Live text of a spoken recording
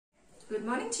Good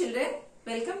morning children.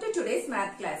 Welcome to today's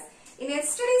math class. In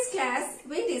yesterday's class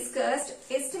we discussed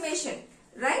estimation,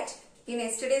 right? In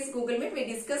yesterday's Google Meet we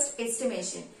discussed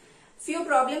estimation. Few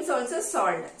problems also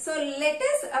solved. So let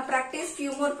us practice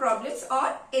few more problems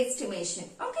on estimation.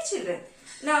 Okay children.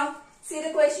 Now see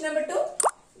the question number 2.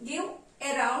 Give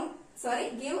a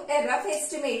rough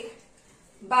estimate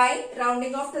by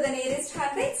rounding off to the nearest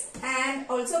hundreds and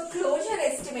also closure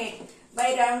estimate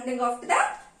by rounding off to the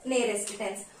nearest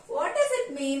tens. What does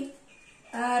it mean?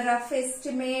 Rough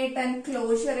estimate and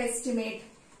closure estimate.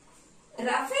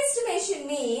 Rough estimation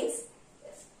means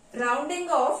rounding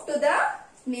off to the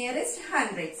nearest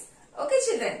hundreds. Okay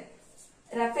children.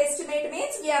 Rough estimate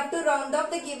means we have to round off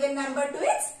the given number to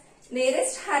its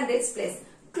nearest hundreds place.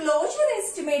 Closure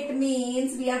estimate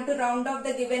means we have to round off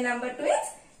the given number to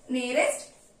its nearest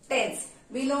tens.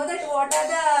 We know that what are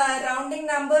the rounding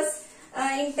numbers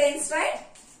in tens, right?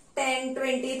 10,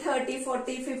 20, 30,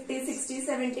 40, 50, 60,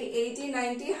 70, 80,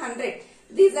 90, 100.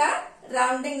 These are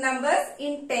rounding numbers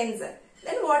in tens.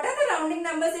 Then what are the rounding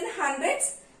numbers in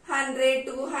hundreds? 100,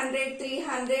 200,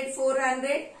 300,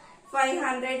 400,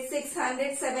 500,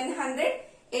 600, 700,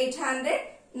 800,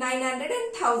 900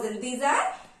 and 1000. These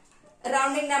are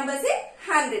rounding numbers in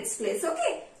hundreds place.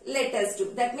 Okay. Let us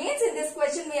do. That means in this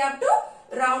question we have to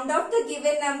round off the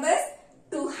given numbers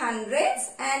to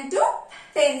hundreds and to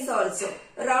tens also.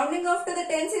 Rounding off to the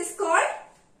tens is called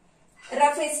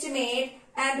rough estimate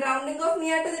and rounding off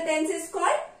near to the tens is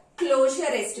called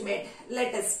closure estimate.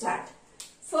 Let us start.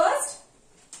 First,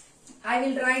 I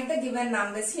will write the given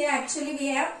numbers. Here actually we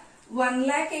have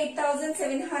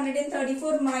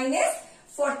 1,08,734 minus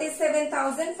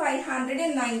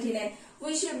 47,599.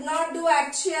 We should not do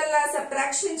actual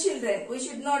subtraction children. We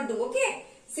should not do. Okay.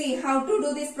 See how to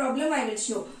do this problem I will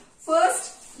show.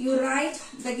 First, you write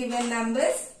the given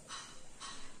numbers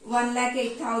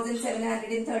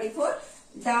 1,08,734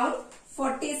 down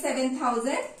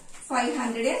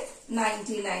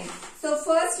 47,599. So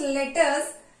first let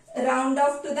us round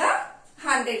off to the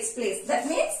hundreds place. That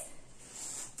means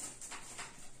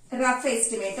rough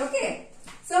estimate. Okay.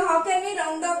 So how can we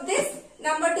round off this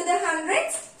number to the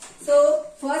hundreds? So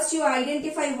first you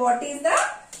identify what is the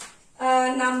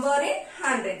number in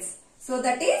hundreds. So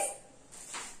that is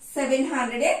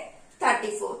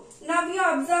 734. Now you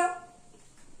observe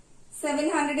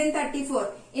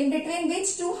 734. In between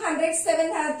which two hundreds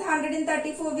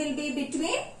 734 will be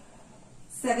between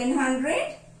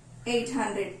 700,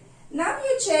 800. Now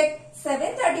you check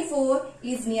 734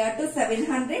 is near to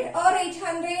 700 or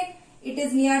 800. It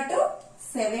is near to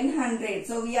 700.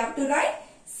 So we have to write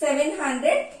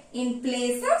 700 in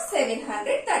place of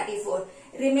 734.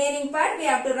 Remaining part we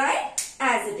have to write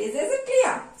as it is. Is it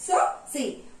clear? So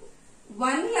see.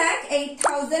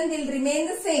 1,08,000 will remain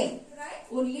the same. Right?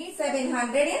 Only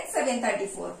 700 and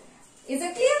 734. Is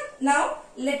it clear? Now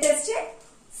let us check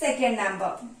second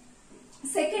number.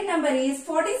 Second number is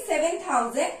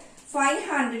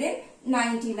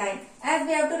 47,599. As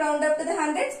we have to round up to the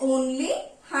hundreds, only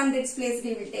hundreds place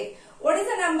we will take. What is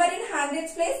the number in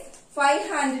hundreds place?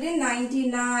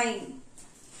 599.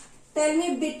 Tell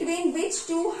me between which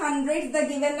two hundreds the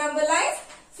given number lies?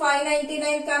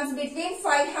 599 comes between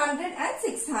 500 and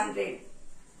 600.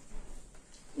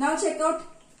 Now check out,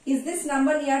 is this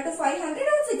number near to 500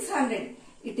 or 600?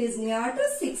 It is near to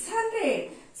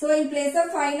 600. So in place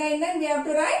of 599 we have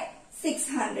to write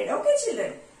 600. Okay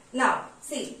children. Now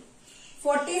see,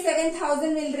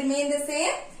 47,000 will remain the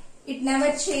same. It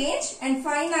never changed and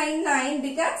 599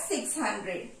 becomes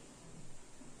 600.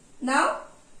 Now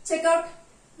check out,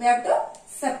 we have to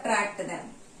subtract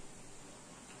them.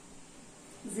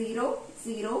 0,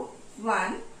 0,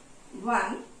 1,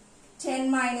 1,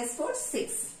 10 minus 4,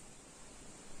 6.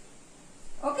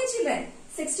 Okay children,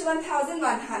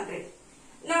 61,100.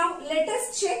 Now let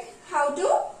us check how to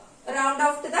round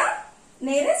off to the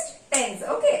nearest tens.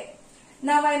 Okay.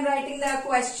 Now I am writing the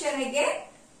question again.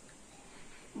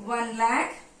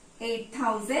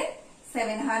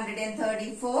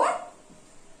 1,08,734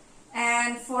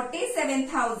 and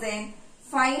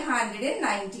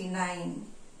 47,599.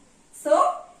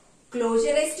 So,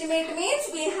 closure estimate means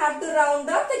we have to round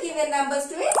off the given numbers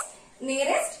to its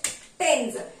nearest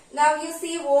tens. Now you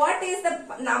see what is the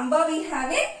number we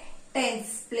have in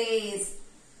tens place.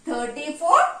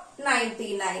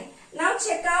 3499. Now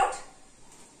check out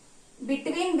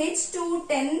between which two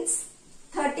tens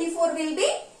 34 will be?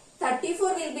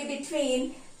 34 will be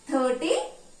between 30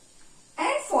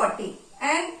 and 40.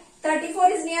 And 34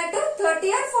 is near to 30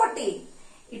 or 40?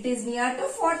 It is near to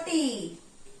 40.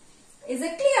 Is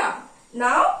it clear?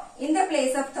 Now, in the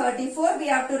place of 34, we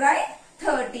have to write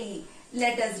 30.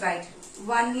 Let us write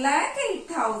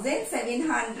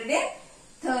 1,08,734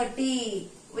 30.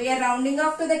 We are rounding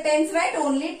off to the tens, right?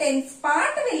 Only tens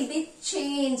part will be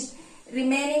changed.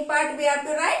 Remaining part we have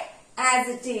to write as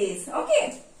it is.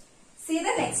 Okay. See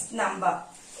the next number.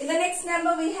 In the next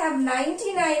number we have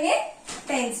 99 in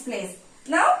tens place.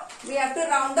 Now we have to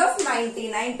round off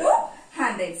 99 to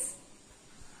hundreds.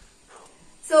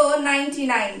 So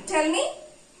 99. Tell me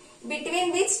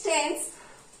between which tens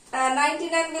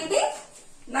 99 will be?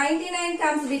 99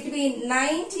 comes between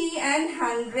 90 and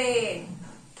 100.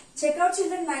 Check out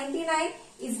children, 99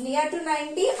 is near to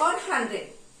 90 or 100?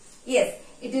 Yes,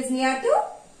 it is near to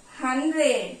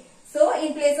 100. So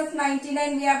in place of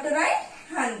 99 we have to write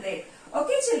 100.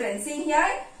 Okay children, see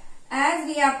here, as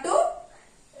we have to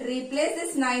replace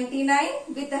this 99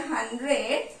 with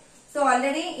 100. So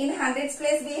already in hundreds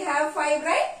place we have 5,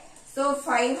 right? So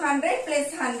 500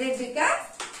 plus 100 becomes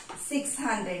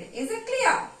 600. Is it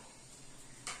clear?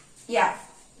 Yeah.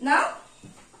 Now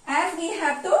as we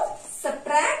have to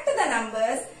subtract the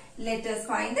numbers, let us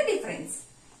find the difference.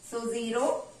 So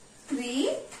 0, 3,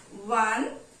 1,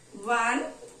 1,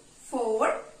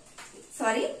 4.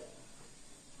 Sorry.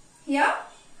 Here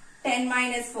 10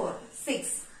 minus 4,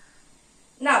 6.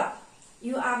 Now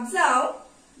you observe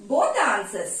both the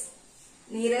answers.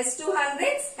 Nearest to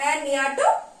hundreds and near to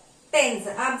tens.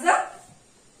 Observe.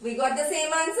 We got the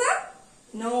same answer?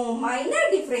 No, minor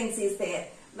difference is there.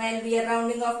 While we are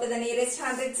rounding off to the nearest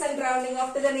hundreds and rounding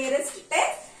off to the nearest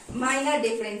tens, minor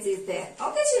difference is there.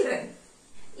 Okay children.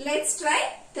 Let's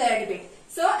try third bit.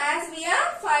 So as we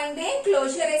are finding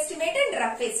closure estimate and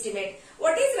rough estimate.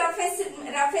 What is rough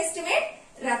estimate?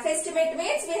 Rough estimate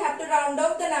means we have to round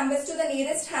off the numbers to the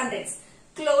nearest hundreds.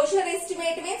 Closure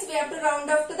estimate means we have to round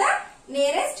off to the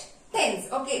nearest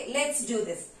tens. Okay, let's do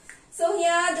this. So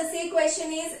here the C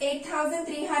question is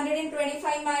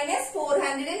 8325 minus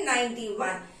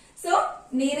 491. So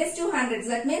nearest to hundreds.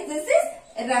 That means this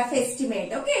is rough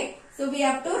estimate. Okay. So we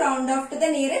have to round off to the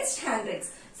nearest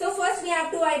hundreds. So first we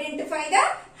have to identify the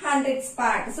hundreds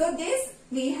part. So this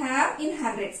we have in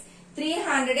hundreds.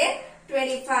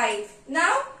 325.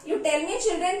 Now you tell me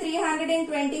children,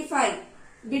 325.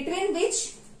 Between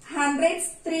which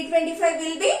hundreds 325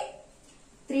 will be?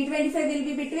 325 will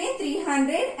be between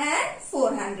 300 and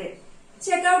 400.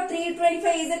 Check out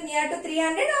 325. Is it near to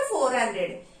 300 or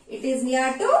 400? It is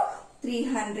near to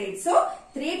 300. So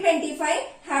 325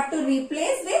 have to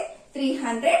replace with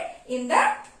 300 in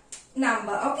the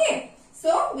number. Okay.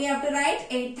 So we have to write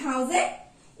 8000.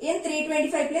 In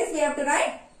 325 place we have to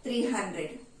write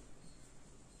 300.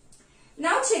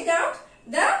 Now check out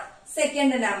the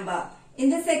second number. In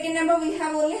the second number we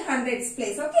have only hundreds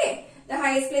place. Okay. The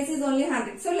highest place is only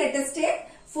 100. So let us take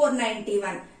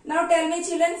 491. Now tell me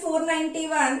children,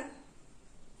 491.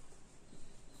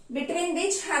 Between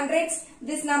which hundreds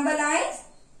this number lies?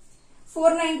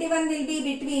 491 will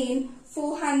be between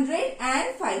 400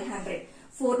 and 500.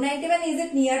 491, is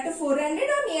it near to 400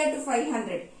 or near to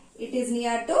 500? It is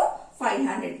near to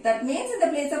 500. That means in the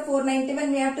place of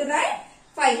 491 we have to write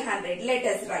 500. Let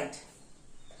us write.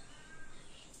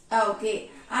 Okay.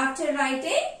 After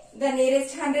writing the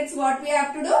nearest hundreds, what we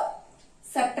have to do?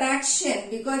 Subtraction,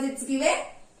 because it's given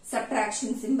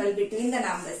subtraction symbol between the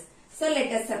numbers. So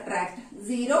let us subtract.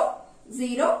 0,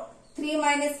 0, 3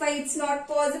 minus 5, it's not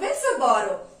possible, so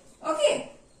borrow.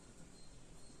 Okay.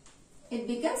 It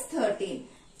becomes 13.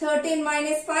 13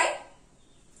 minus 5,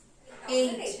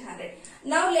 800.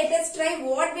 Now let us try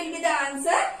what will be the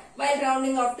answer while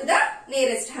rounding off to the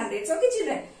nearest hundreds. Okay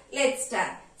children, let's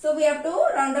start. So we have to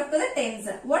round up to the tens.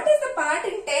 What is the part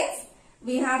in tens?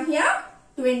 We have here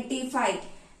 25.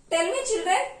 Tell me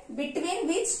children, between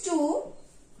which two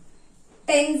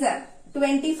tens?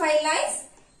 25 lies.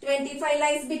 25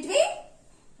 lies between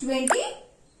 20,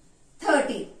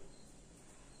 30.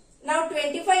 Now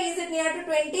 25, is it near to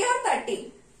 20 or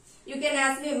 30? You can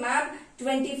ask me, ma'am,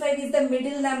 25 is the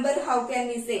middle number. How can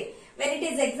we say? When it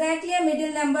is exactly a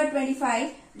middle number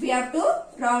 25, we have to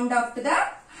round off to the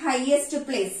highest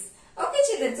place. Okay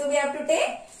children, so we have to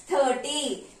take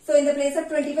 30. So in the place of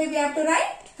 25 we have to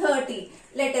write 30.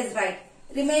 Let us write.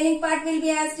 Remaining part will be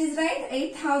as it is, right?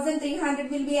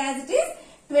 8300 will be as it is.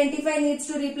 25 needs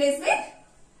to replace with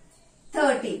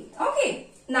 30. Okay.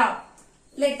 Now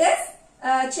let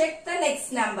us check the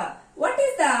next number. What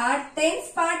is the tens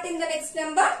part in the next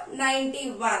number?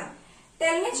 91.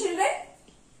 Tell me children,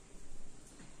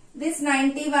 this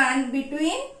 91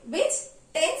 between which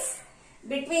tens?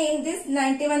 Between this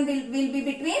 91 will be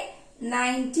between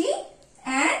 90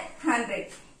 and 100.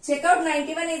 Check out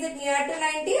 91, is it near to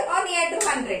 90 or near to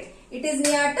 100? It is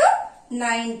near to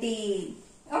 90.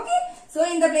 Okay. So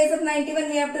in the place of 91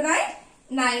 we have to write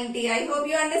 90. I hope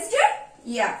you understood.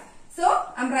 Yeah. So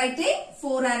I am writing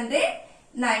 400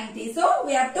 90. So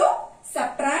we have to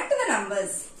subtract the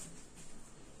numbers.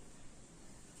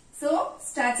 So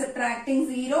start subtracting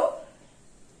 0.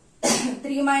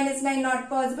 3 minus 9 not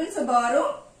possible, so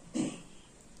borrow.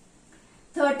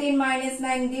 13 minus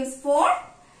 9 gives 4.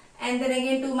 And then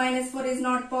again 2 minus 4 is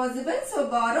not possible, so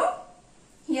borrow.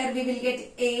 Here we will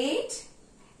get 8.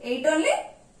 8 only?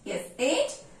 Yes,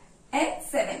 8 and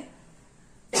 7.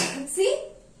 See,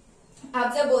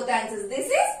 observe both answers. This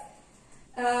is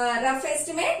rough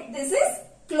estimate, this is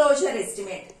closure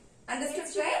estimate.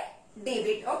 Understood, right?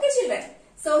 Debit. Okay, children.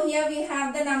 So here we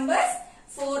have the numbers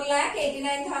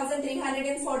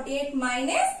 4,89,348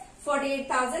 minus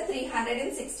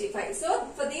 48,365. So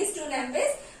for these two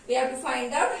numbers, we have to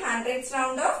find out hundreds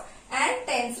round off and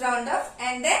tens round off,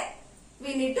 and then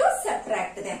we need to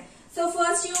subtract them. So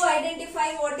first you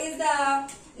identify what is the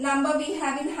number we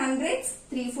have in hundreds.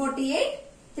 348,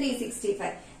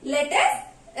 365. Let us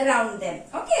round them.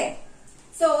 Okay.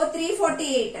 So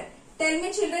 348. Tell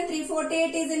me children,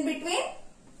 348 is in between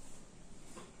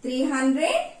 300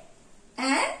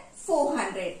 and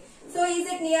 400. So is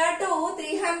it near to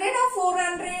 300 or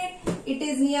 400? It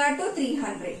is near to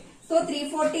 300. So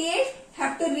 348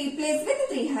 have to replace with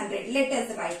 300. Let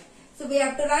us write. So we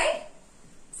have to write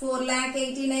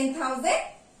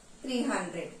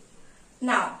 4,89,300.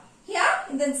 Now here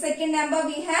in the second number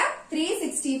we have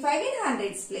 365 in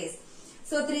hundreds place.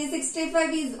 So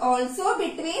 365 is also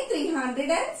between 300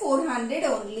 and 400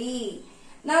 only.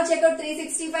 Now check out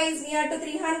 365 is near to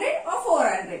 300 or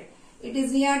 400. It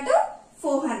is near to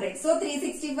 400. So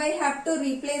 365 have to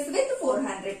replace with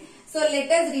 400. So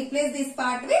let us replace this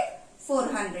part with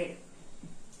 400.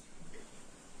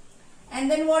 And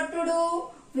then what to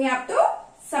do? We have to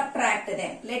subtract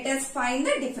them. Let us find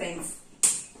the difference.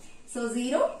 So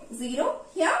 0, 0.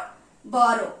 Here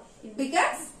borrow. It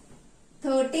becomes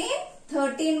 13.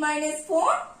 13 minus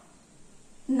 4,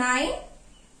 9.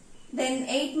 Then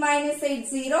 8 minus 8,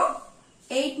 0.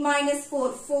 8 minus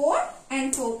 4, 4.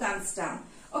 And 4 comes down.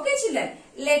 Okay children.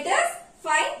 Let us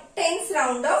find tens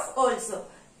round off also.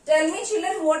 Tell me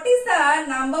children, what is the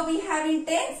number we have in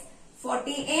tens?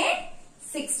 48,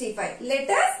 65. Let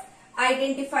us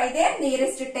identify their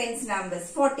nearest tens numbers.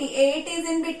 48 is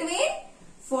in between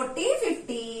 40,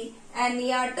 50 and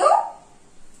near to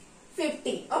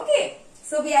 50. Okay.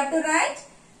 So we have to write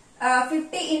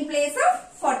 50 in place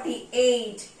of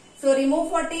 48. So remove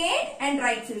 48 and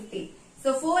write 50.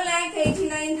 So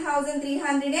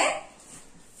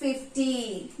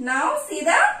 4,89,350. Now see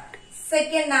the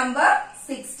second number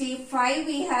 65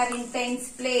 we have in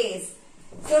tens place.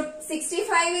 So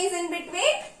 65 is in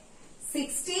between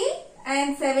 60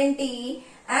 and 70.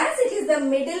 As it is the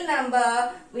middle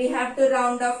number, we have to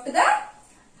round off to the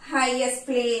highest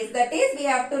place. That is, we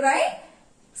have to write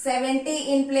 70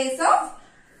 in place of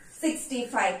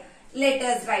 65. Let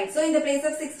us write. So in the place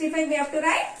of 65 we have to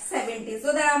write 70.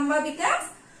 So the number becomes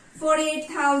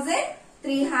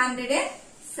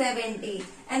 48,370.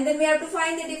 And then we have to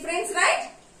find the difference, right?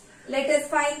 Let us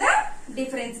find the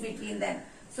difference between them.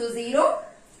 So 0,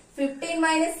 15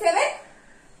 minus 7,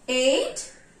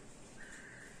 8.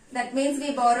 That means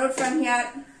we borrowed from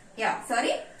here. Yeah,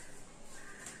 sorry.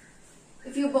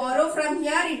 If you borrow from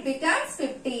here, it becomes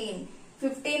 15.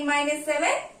 15 minus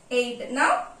 7, 8.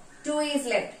 Now 2 is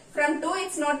left. From 2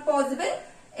 it's not possible.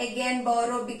 Again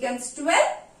borrow becomes 12.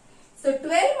 So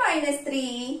 12 minus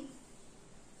 3,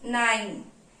 9.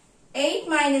 8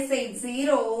 minus 8,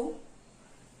 0.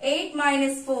 8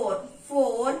 minus 4,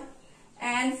 4.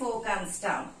 And 4 comes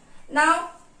down.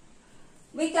 Now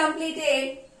we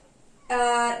completed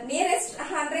nearest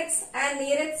hundreds and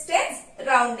nearest tens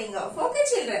rounding off. Okay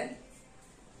children.